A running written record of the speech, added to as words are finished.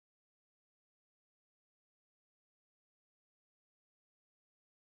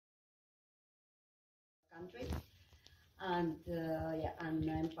country. And yeah, and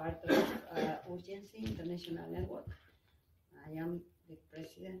I'm part of Urgency International Network. I am the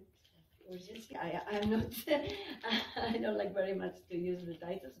president of Urgency. I'm not, I don't like very much to use the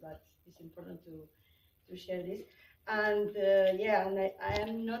titles, but it's important to share this. And yeah, and I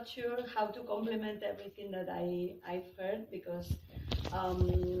am not sure how to complement everything that I've heard, because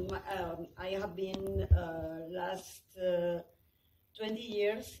I have been last 20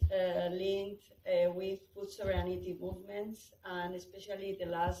 years linked with food sovereignty movements, and especially the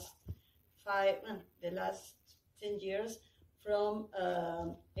last 10 years from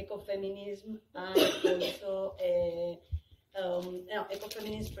ecofeminism and also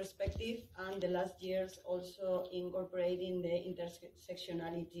ecofeminist perspective, and the last years also incorporating the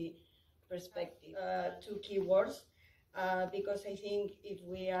intersectionality perspective. Two keywords, because I think if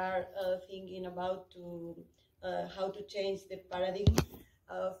we are thinking about how to change the paradigm,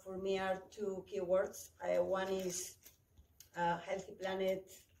 for me are two keywords. One is healthy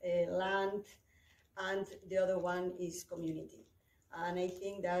planet, land, and the other one is community. And I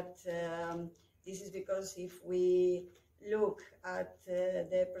think that this is because if we look at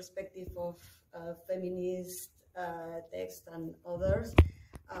the perspective of feminist text and others,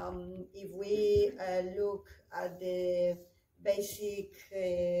 if we look at the basic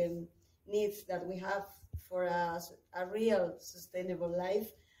needs that we have for a real sustainable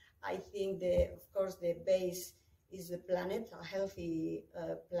life, I think of course the base is the planet, a healthy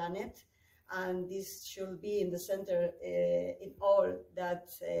planet, and this should be in the center in all that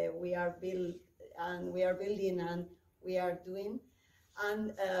we are building and we are doing.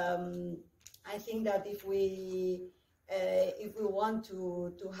 And I think that if we want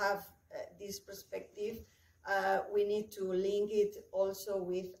to have this perspective, we need to link it also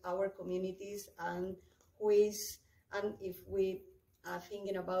with our communities, and if we are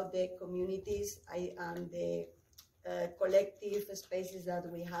thinking about the communities and the collective spaces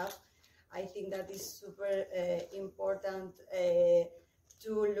that we have, I think that is super important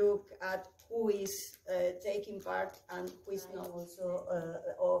to look at who is taking part and who is not also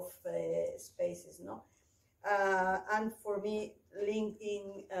of spaces, no? And for me,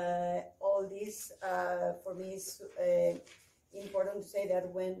 linking all this, for me is important to say that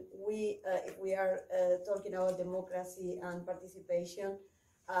when if we are talking about democracy and participation,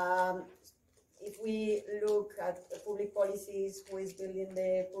 if we look at public policies, who is building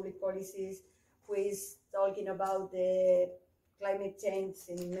the public policies, who is talking about the climate change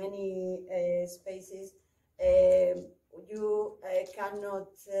in many spaces, you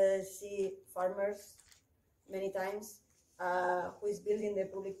cannot see farmers many times, who is building the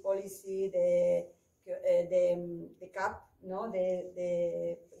public policy, the CAP, no,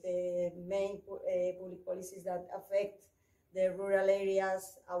 the main public policies that affect the rural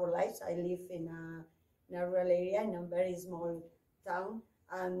areas, our lives. I live in a rural area, in a very small town,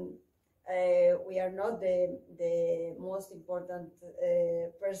 and we are not the most important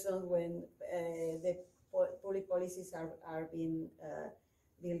person when the public policies are being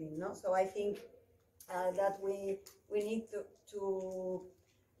building. No, so I think that we need to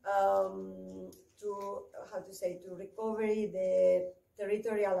how to say, to recover the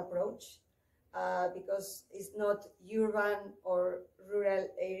territorial approach, because it's not urban or rural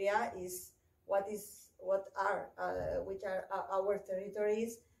area, is which are our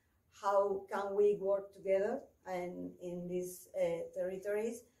territories. How can we work together and in these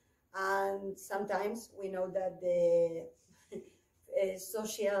territories? And sometimes we know that the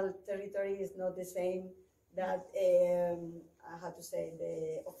social territory is not the same that how to say,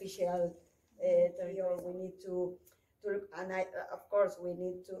 the official territory. We need to look, and of course we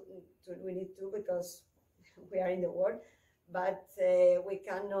need to because we are in the world, but we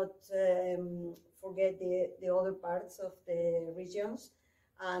cannot forget the other parts of the regions,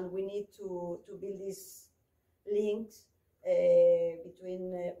 and we need to build these links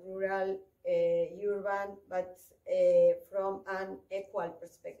between rural, urban, but from an equal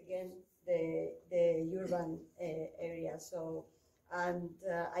perspective, again, the urban area. So, and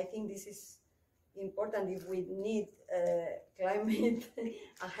I think this is important. If we need climate,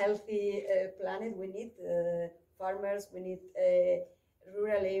 a healthy planet, we need farmers, we need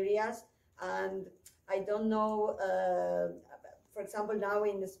rural areas. And I don't know, for example, now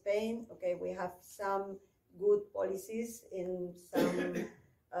in Spain, okay, we have some good policies in some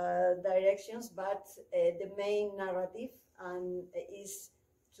directions, but the main narrative is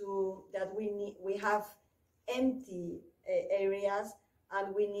that we have empty areas,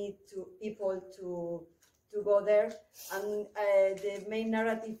 and we need people to go there. And the main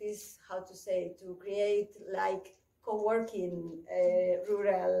narrative is, how to say, to create like co-working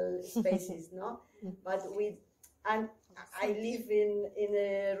rural spaces, no? But and I live in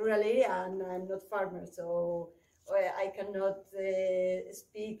a rural area and I'm not farmer, so I cannot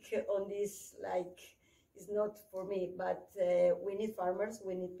speak on this, like, it's not for me, but we need farmers,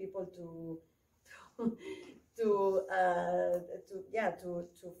 we need people to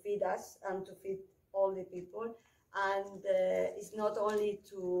feed us and to feed all the people. And it's not only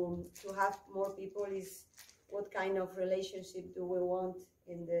to have more people, it's what kind of relationship do we want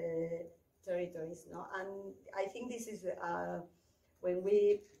in the territories, no? And I think this is when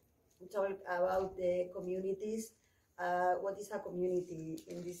we talk about the communities, what is a community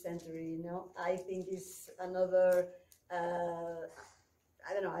in this century, you know? I think it's another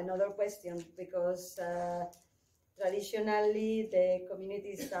I don't know, another question, because traditionally the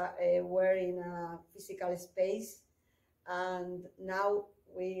communities were in a physical space, and now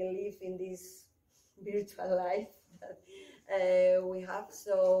we live in this virtual life that we have.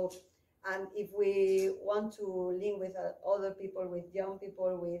 So, and if we want to link with other people, with young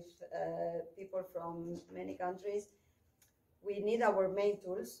people, with people from many countries, we need our main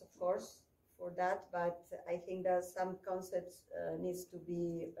tools, of course, for that, but I think that some concepts needs to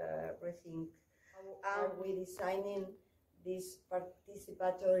be rethink. How are we designing these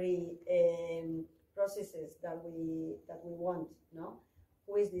participatory processes that we want, no?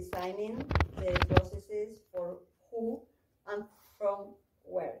 Who is designing the processes, for who and from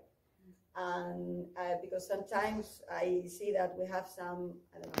where? And because sometimes I see that we have some,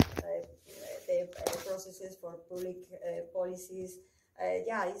 I don't know, the processes for public policies.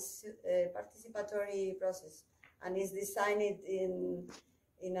 Yeah, it's a participatory process, and it's designed in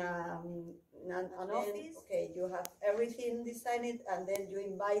an office. Okay, you have everything designed, and then you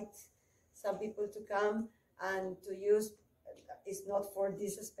invite some people to come and to use. It's not for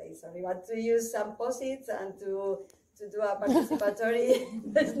this space, sorry, but to use some posits and to do a participatory.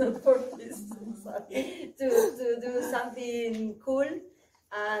 That's not for this. Sorry, to do something cool.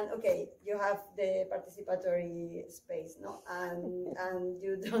 And okay, you have the participatory space, no, and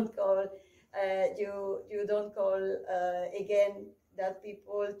you don't call you don't call again that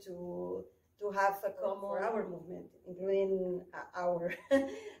people to have a common for our movement, including our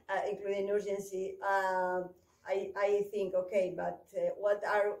including urgency. I think okay, but what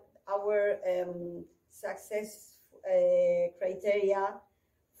are our success criteria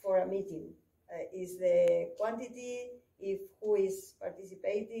for a meeting? Is the quantity? If who is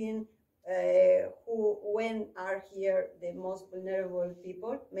participating, when are here the most vulnerable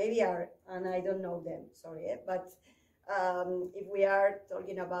people? Maybe are, and I don't know them, sorry, but if we are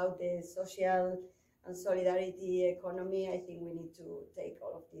talking about the social and solidarity economy, I think we need to take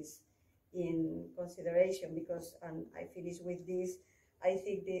all of this in consideration, because, and I finish with this, I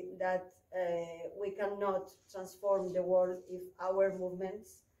think that we cannot transform the world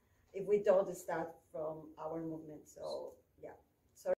if we don't start from our movement. So yeah.